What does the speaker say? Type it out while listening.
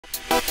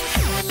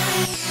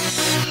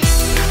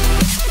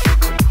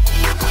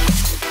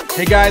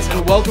Hey guys,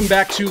 and welcome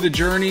back to the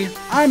journey.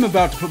 I'm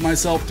about to put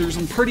myself through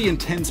some pretty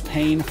intense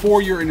pain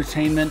for your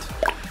entertainment.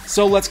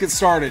 So let's get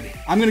started.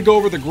 I'm gonna go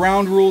over the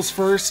ground rules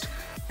first,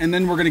 and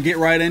then we're gonna get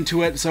right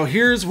into it. So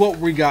here's what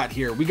we got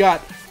here. We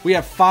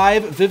have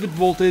 5 Vivid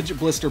Voltage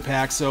blister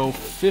packs, so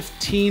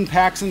 15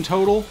 packs in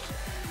total.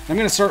 I'm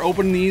gonna start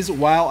opening these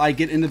while I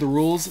get into the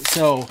rules.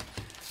 So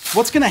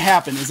what's gonna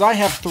happen is I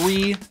have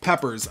 3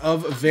 peppers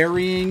of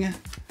varying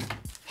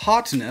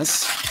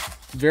hotness.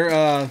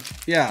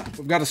 Yeah,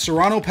 we've got a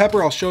serrano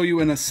pepper, I'll show you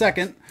in a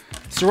second.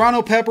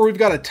 Serrano pepper, we've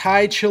got a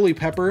Thai chili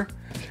pepper,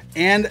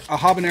 and a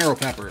habanero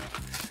pepper.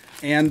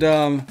 And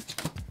there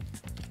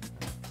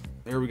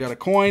we got a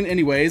coin.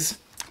 Anyways,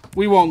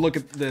 we won't look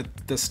at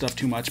this stuff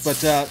too much, but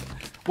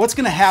what's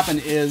gonna happen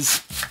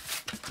is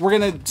we're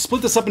gonna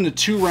split this up into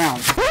 2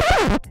 rounds.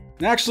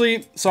 And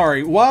actually,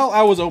 sorry, while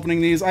I was opening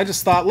these, I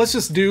just thought let's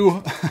just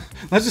do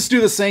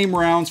the same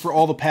rounds for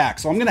all the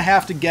packs. So I'm gonna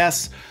have to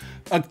guess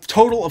a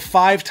total of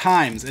 5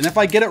 times, and if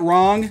I get it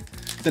wrong,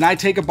 then I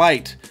take a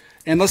bite.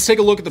 And let's take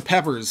a look at the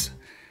peppers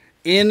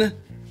in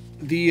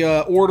the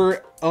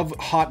order of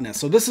hotness.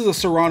 So this is a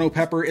serrano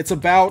pepper. It's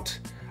about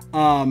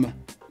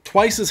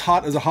twice as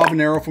hot as a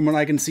habanero from what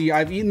I can see.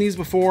 I've eaten these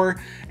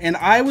before, and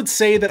I would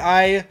say that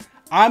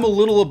I'm a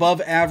little above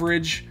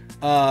average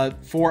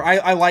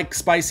I like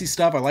spicy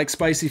stuff. I like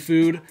spicy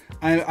food.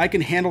 I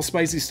can handle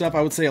spicy stuff.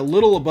 I would say a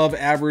little above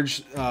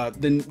average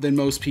than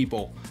most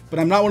people. But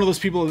I'm not one of those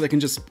people that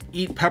can just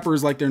eat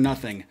peppers like they're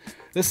nothing.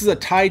 This is a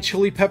Thai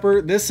chili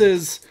pepper. This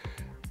is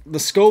the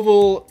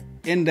Scoville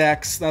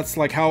index. That's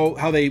like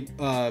how they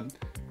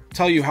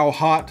tell you how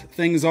hot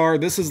things are.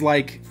 This is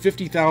like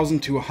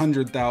 50,000 to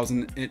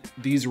 100,000 at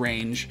these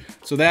range.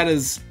 So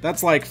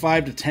that's like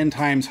 5 to 10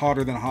 times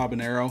hotter than a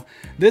habanero.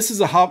 This is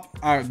than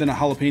a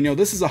jalapeno.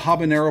 This is a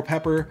habanero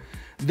pepper.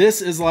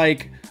 This is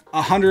like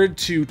 100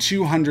 to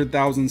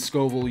 200,000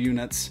 Scoville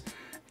units.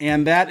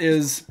 And that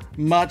is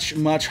much,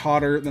 much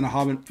hotter than a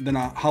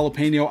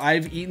jalapeno.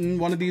 I've eaten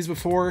one of these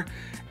before,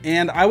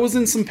 and I was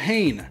in some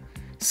pain.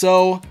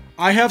 So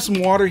I have some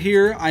water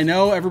here. I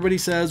know everybody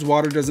says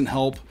water doesn't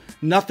help.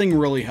 Nothing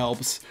really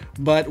helps,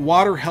 but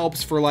water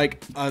helps for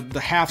like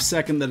the half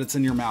second that it's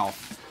in your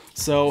mouth.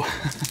 So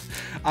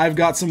I've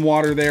got some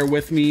water there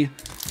with me.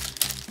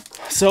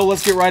 So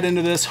let's get right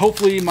into this.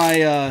 Hopefully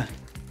my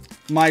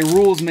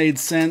rules made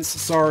sense.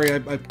 Sorry, I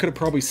could have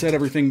probably said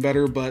everything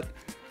better, but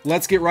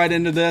let's get right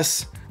into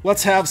this.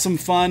 Let's have some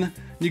fun.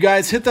 You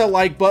guys hit that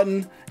like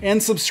button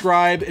and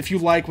subscribe if you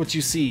like what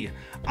you see.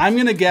 I'm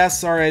gonna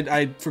guess, sorry,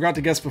 I forgot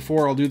to guess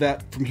before. I'll do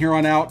that from here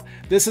on out.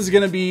 This is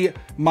gonna be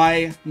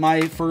my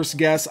first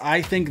guess.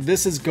 I think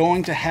this is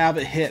going to have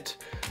a hit.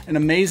 An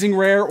amazing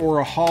rare or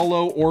a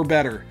holo or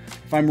better.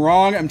 If I'm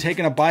wrong, I'm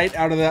taking a bite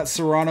out of that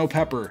serrano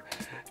pepper.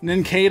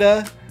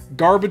 Nincada,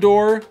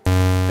 Garbodor,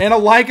 and a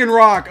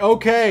Lycanroc.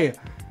 Okay,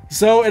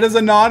 so it is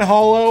a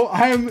non-holo.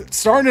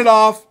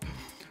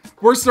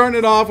 We're starting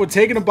it off with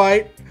taking a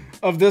bite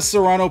of this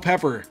serrano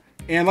pepper.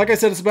 And like I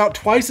said, it's about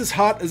twice as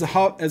hot as a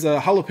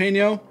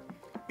jalapeno.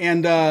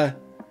 And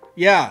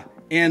yeah,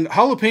 and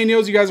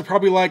jalapenos, you guys are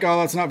probably like, oh,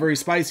 that's not very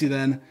spicy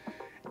then.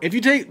 If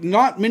you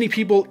not many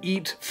people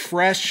eat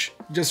fresh,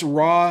 just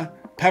raw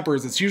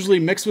peppers. It's usually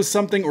mixed with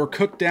something or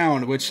cooked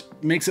down, which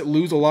makes it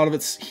lose a lot of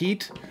its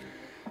heat.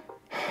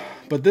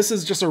 But this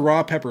is just a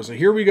raw pepper. So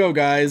here we go,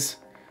 guys.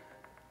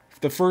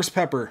 The first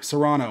pepper,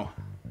 serrano.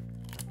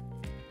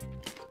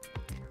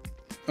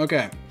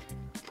 Okay.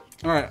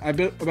 All right, I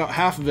bit about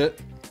half of it.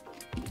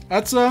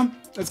 It's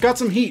got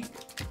some heat.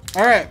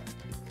 All right.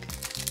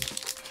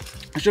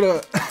 I should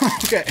have,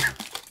 okay.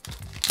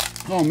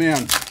 Oh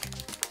man.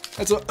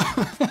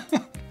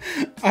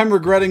 I'm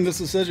regretting this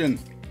decision.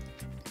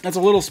 That's a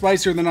little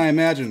spicier than I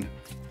imagined.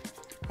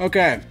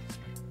 Okay.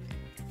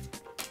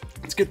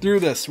 Let's get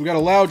through this. We got a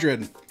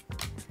Loudred,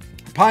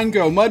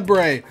 Pineco,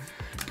 Mudbray,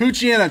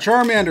 Poochyena,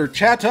 Charmander,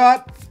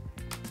 Chatot,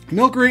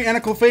 Milcery, and a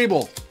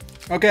Clefable.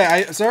 Okay,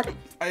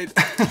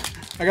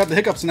 I got the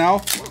hiccups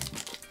now.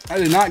 I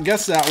did not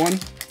guess that one.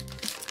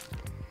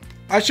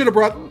 I should have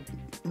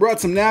brought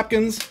some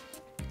napkins.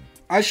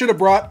 I should have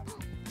brought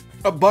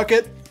a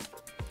bucket.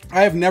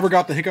 I have never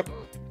got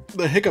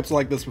the hiccups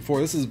like this before.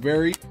 This is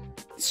very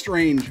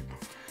strange.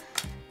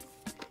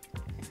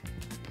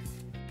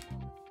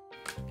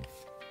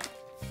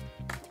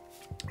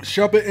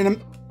 Shuppet and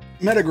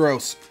a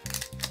Metagross.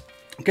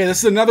 Okay, this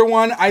is another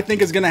one I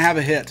think is gonna have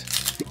a hit.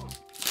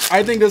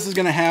 I think this is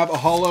gonna have a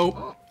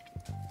holo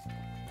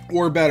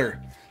or better.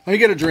 Let me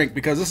get a drink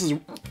because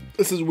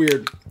this is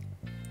weird.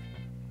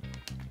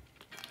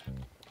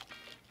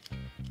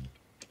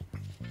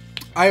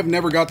 I have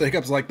never got the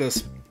hiccups like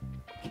this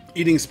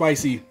eating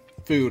spicy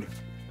food.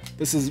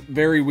 This is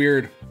very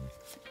weird.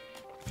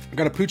 I've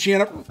got a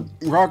Poochyena,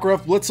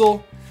 Rockruff,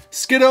 Blitzel,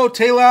 Skiddo,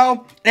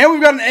 Taillow, and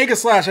we've got an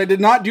Aegislash. I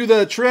did not do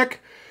the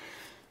trick,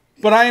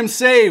 but I am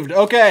saved.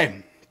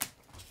 Okay.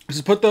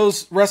 Just put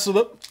those those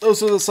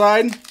to the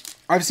side.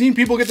 I've seen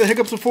people get the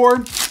hiccups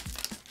before.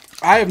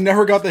 I have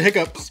never got the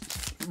hiccups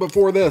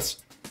before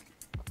this.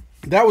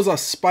 That was a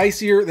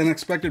spicier than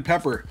expected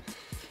pepper.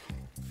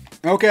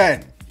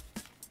 Okay.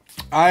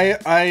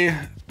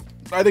 I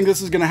think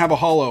this is gonna have a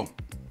hollow.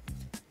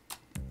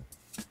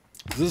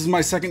 This is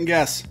my second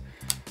guess.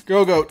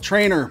 Go-Go,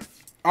 Trainer,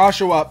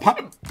 Oshawa,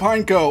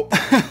 Pineco,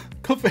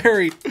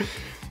 Clefairy,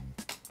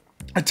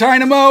 a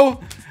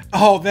Dynamo.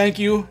 Oh, thank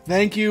you,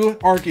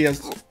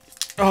 Arceus.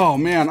 Oh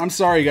man, I'm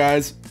sorry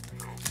guys.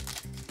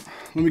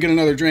 Let me get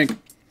another drink.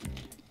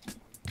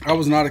 I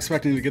was not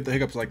expecting to get the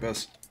hiccups like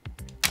this.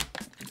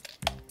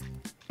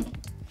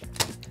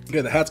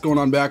 Okay, the hat's going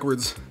on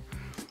backwards.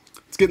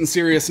 It's getting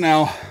serious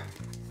now.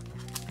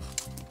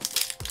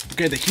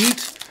 Okay, the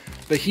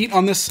heat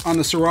on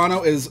the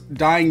serrano is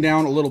dying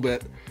down a little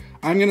bit.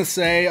 I'm gonna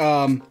say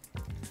I'm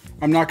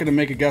not gonna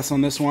make a guess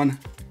on this one.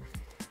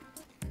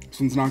 This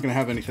one's not gonna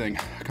have anything.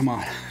 Come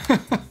on.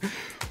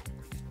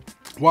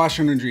 Wash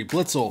Energy,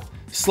 Blitzel,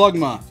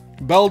 Slugma,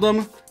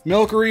 Beldum,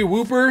 Milcery,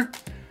 Wooper,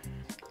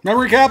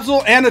 Memory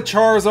Capsule, and a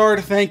Charizard.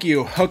 Thank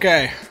you.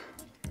 Okay.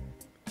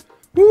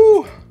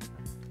 Woo!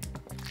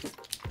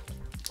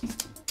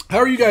 How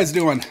are you guys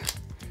doing?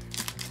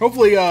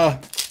 Hopefully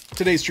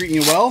today's treating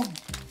you well.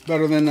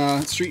 Better than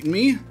it's treating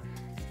me.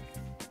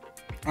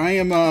 I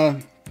am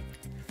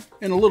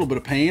in a little bit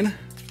of pain.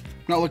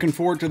 Not looking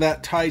forward to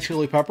that Thai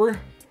chili pepper.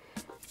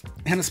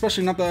 And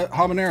especially not the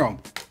habanero.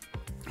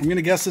 I'm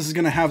gonna guess this is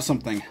gonna have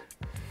something.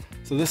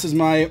 So this is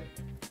my, I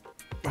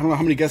don't know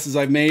how many guesses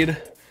I've made.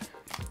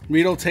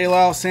 Rito,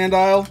 Taillow,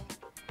 Sandile,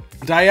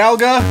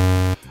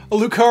 Dialga, a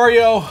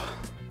Lucario.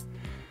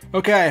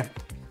 Okay.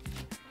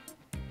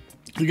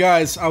 You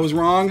guys, I was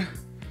wrong.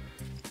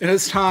 It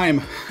is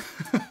time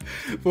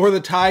for the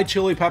Thai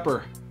chili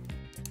pepper.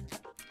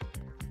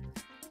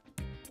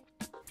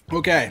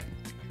 Okay.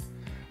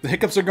 The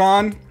hiccups are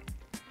gone.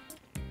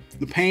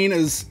 The pain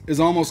is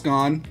almost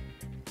gone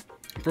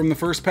from the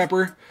first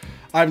pepper.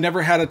 I've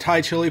never had a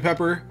Thai chili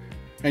pepper,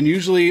 and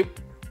usually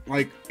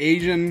like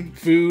Asian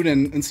food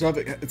and stuff,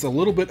 it's a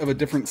little bit of a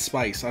different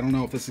spice. I don't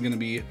know if this is gonna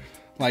be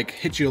like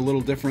hit you a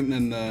little different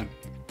than the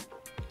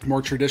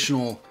more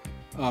traditional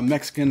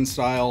Mexican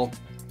style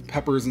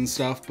peppers and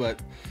stuff, but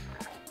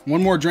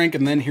one more drink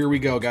and then here we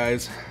go,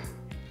 guys.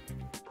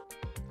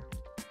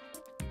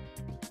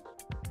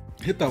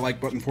 Hit that like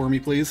button for me,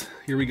 please.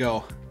 Here we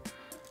go.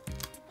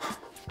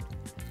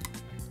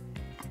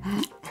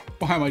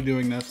 Why am I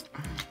doing this?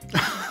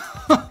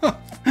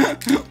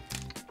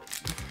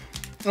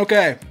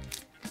 Okay.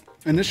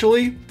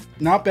 Initially,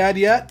 not bad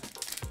yet.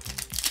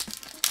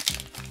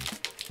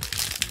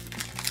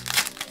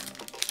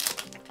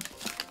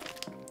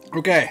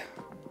 Okay.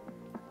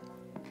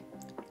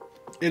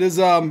 It is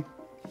a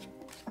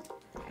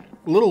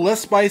little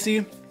less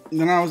spicy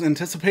than I was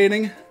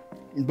anticipating,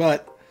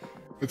 but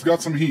it's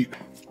got some heat.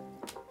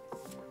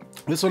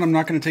 This one I'm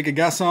not going to take a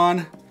guess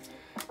on.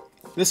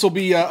 This will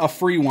be a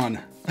free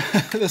one.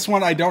 This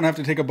one I don't have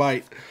to take a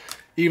bite,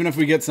 even if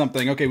we get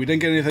something. Okay, we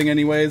didn't get anything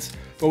anyways,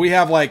 but we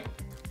have like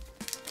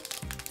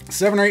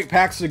 7 or 8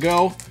 packs to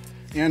go,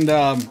 and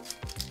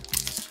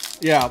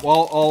yeah,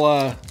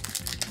 well,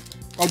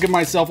 I'll give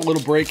myself a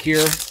little break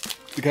here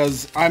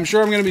because I'm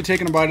sure I'm going to be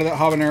taking a bite of that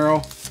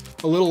habanero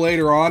a little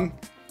later on.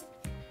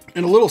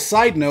 And a little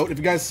side note, if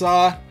you guys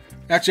saw,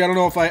 actually I don't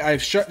know if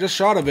I've just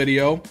shot a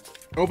video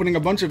opening a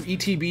bunch of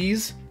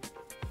ETBs,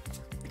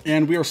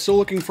 and we are still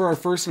looking for our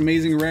first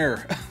amazing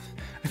rare.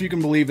 If you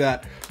can believe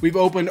that. We've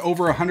opened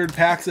over 100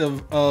 packs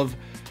of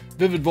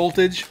Vivid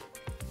Voltage,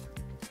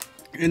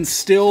 and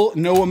still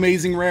no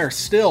amazing rare.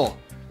 Still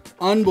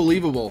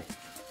unbelievable.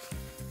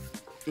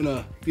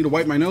 Gonna need to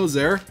wipe my nose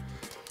there.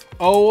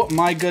 Oh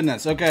my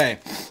goodness. Okay,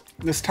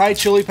 this Thai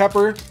chili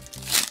pepper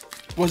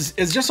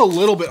is just a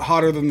little bit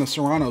hotter than the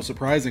serrano,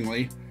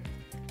 surprisingly.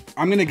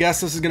 I'm gonna guess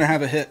this is gonna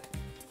have a hit.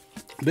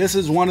 This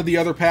is one of the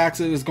other packs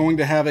that is going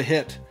to have a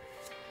hit.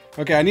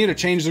 Okay, I need to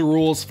change the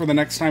rules for the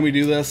next time we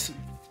do this.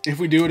 If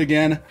we do it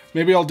again,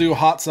 maybe I'll do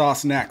hot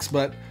sauce next,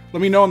 but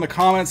let me know in the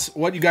comments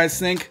what you guys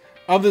think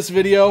of this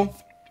video.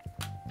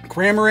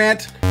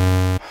 Cramorant.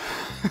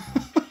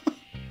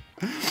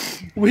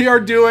 We are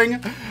doing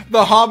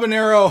the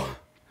habanero.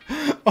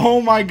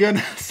 Oh my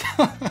goodness.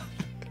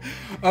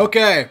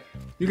 Okay,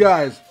 you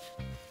guys.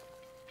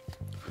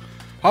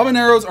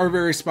 Habaneros are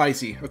very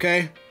spicy,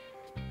 okay?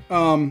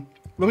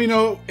 Let me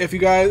know if you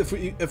guys,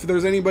 if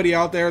there's anybody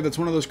out there that's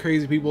one of those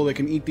crazy people that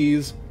can eat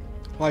these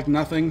like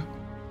nothing.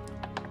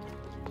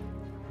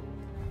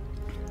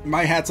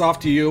 My hat's off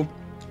to you.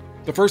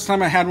 The first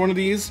time I had one of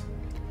these,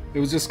 it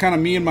was just kind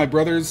of me and my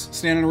brothers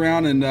standing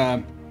around, and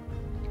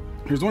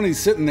there's one of these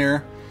sitting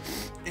there,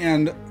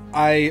 and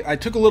I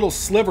took a little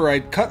sliver, I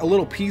cut a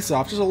little piece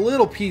off, just a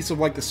little piece of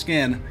like the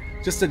skin,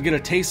 just to get a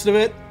taste of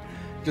it,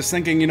 just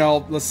thinking, you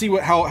know, let's see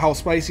how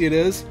spicy it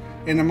is.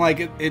 And I'm like,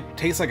 it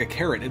tastes like a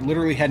carrot. It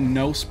literally had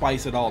no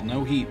spice at all,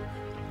 no heat.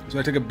 So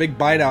I took a big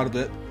bite out of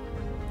it,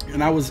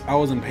 and I was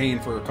in pain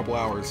for a couple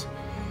hours.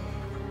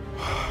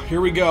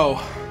 Here we go.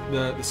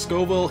 The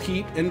Scoville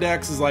heat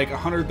index is like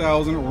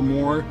 100,000 or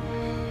more.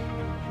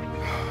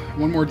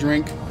 One more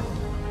drink,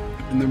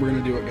 and then we're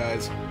gonna do it,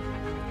 guys.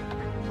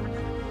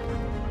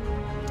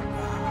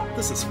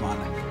 This is fun.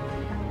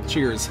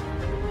 Cheers.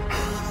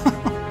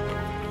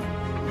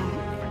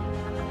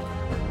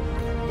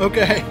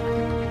 Okay.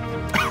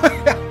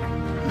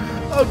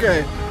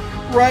 Okay.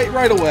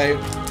 Right away.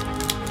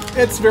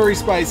 It's very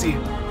spicy.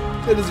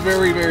 It is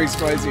very, very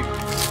spicy.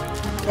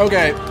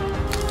 Okay.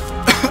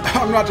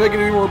 I'm not taking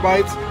any more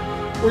bites.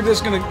 We're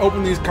just gonna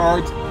open these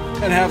cards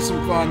and have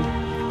some fun.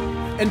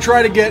 And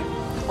try to get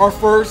our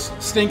first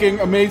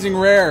stinking amazing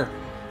rare.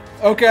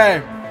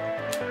 Okay.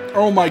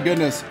 Oh my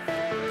goodness.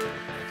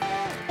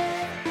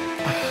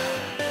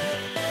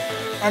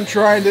 I'm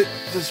trying to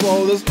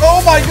swallow this.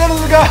 Oh my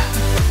goodness, God!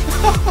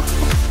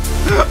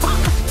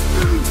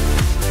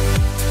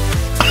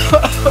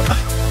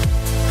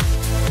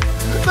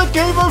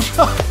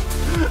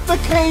 The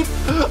cape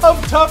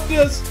of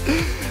toughness.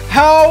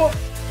 How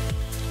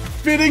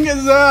fitting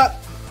is that?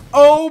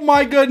 Oh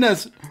my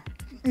goodness.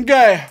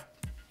 Okay.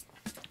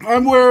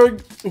 I'm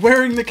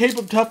wearing the cape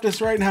of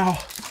toughness right now.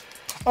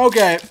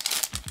 Okay.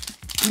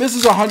 This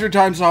is 100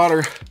 times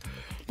hotter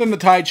than the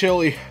Thai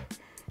chili.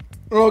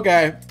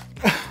 Okay.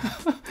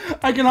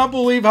 I cannot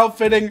believe how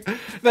fitting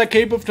that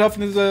cape of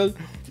toughness is.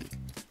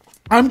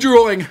 I'm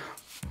drooling.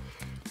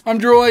 I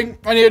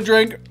need a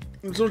drink.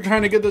 I'm still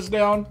trying to get this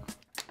down.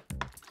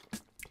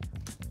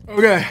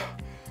 Okay.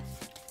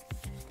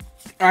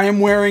 I am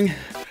wearing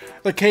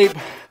the cape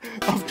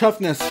of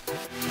toughness.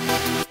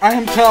 I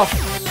am tough.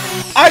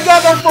 I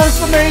got our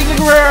first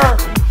amazing rare.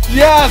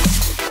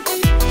 Yes.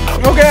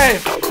 Okay.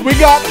 We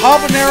got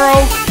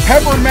habanero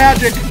pepper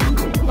magic.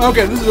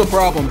 Okay, this is a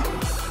problem.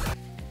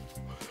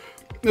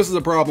 This is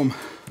a problem.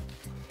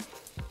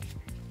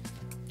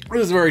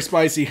 This is very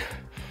spicy.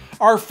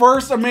 Our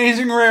first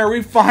amazing rare.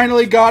 We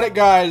finally got it,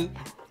 guys.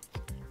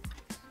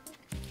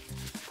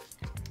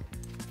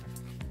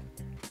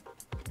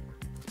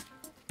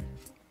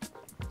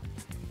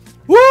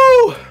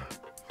 Woo!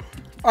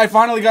 I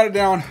finally got it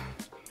down.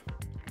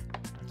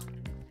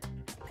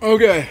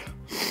 Okay.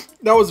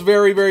 That was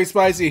very, very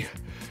spicy.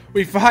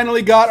 We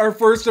finally got our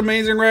first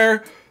amazing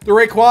rare, the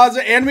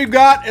Rayquaza, and we've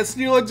got a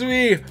Steelix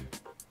V.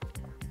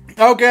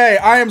 Okay,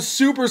 I am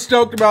super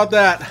stoked about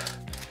that.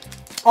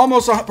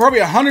 Almost probably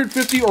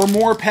 150 or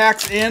more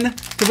packs in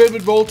to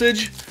Vivid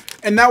Voltage,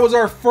 and that was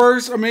our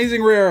first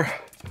amazing rare.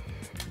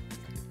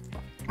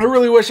 I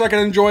really wish I could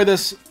enjoy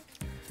this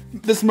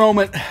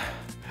moment.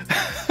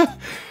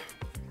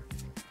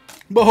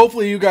 But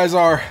hopefully you guys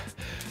are.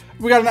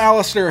 We got an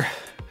Alistair,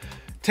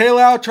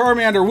 Taillow,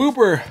 Charmander,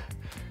 Wooper.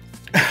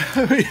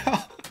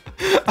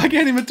 I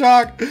can't even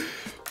talk.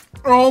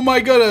 Oh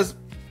my goodness.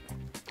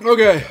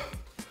 Okay.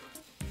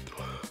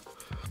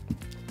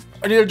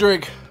 I need a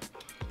drink.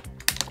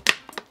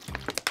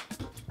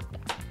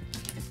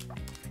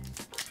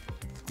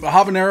 The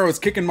habanero is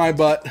kicking my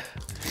butt.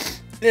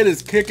 It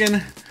is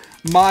kicking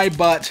my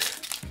butt.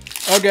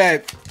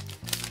 Okay.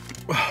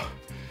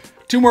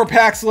 2 more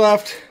packs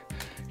left.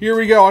 Here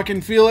we go. I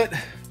can feel it.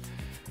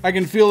 I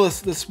can feel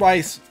the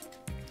spice.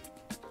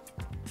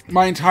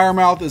 My entire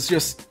mouth is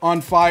just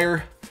on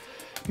fire.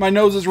 My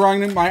nose is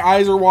running. My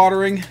eyes are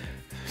watering.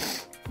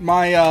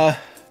 My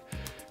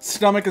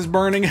stomach is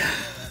burning.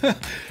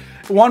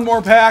 1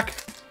 more pack.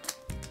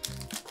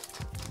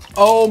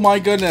 Oh my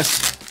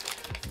goodness.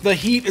 The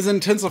heat is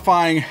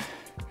intensifying.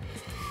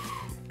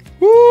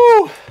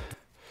 Woo!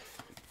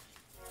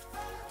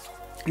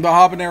 The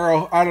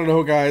habanero, I don't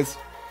know, guys.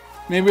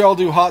 Maybe I'll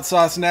do hot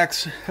sauce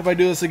next if I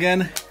do this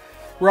again.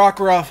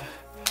 Rockruff,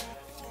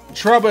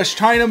 Trubbish,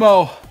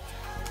 Tynamo,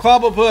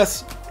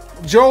 Clobbopus,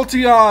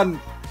 Jolteon.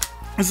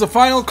 It's the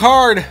final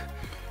card.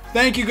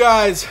 Thank you,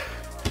 guys.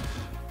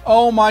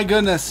 Oh my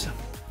goodness.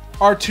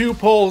 Our 2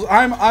 pulls.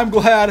 I'm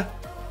glad.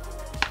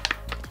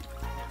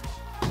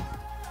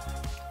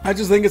 I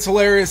just think it's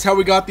hilarious how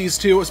we got these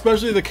 2,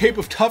 especially the Cape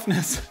of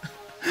Toughness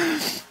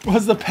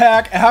was the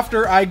pack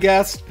after I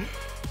guessed.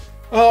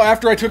 Oh,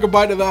 after I took a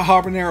bite of that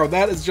habanero.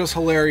 That is just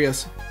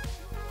hilarious.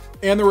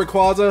 And the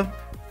Rayquaza.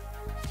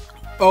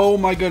 Oh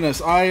my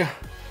goodness. I'm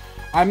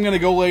gonna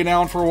go lay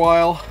down for a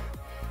while.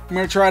 I'm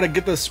gonna try to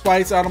get the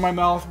spice out of my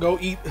mouth. Go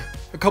eat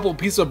a couple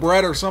pieces of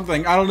bread or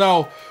something. I don't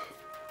know.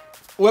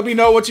 Let me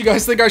know what you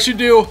guys think I should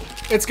do.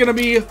 It's gonna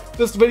be,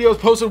 this video is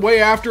posted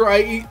way after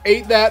I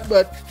ate that,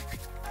 but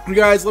you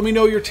guys, let me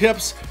know your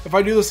tips if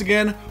I do this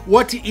again.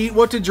 What to eat,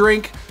 what to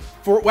drink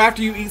for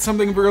after you eat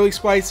something really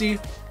spicy.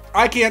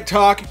 I can't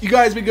talk. You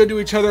guys be good to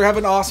each other. Have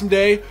an awesome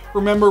day.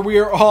 Remember, we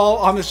are all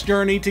on this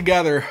journey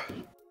together.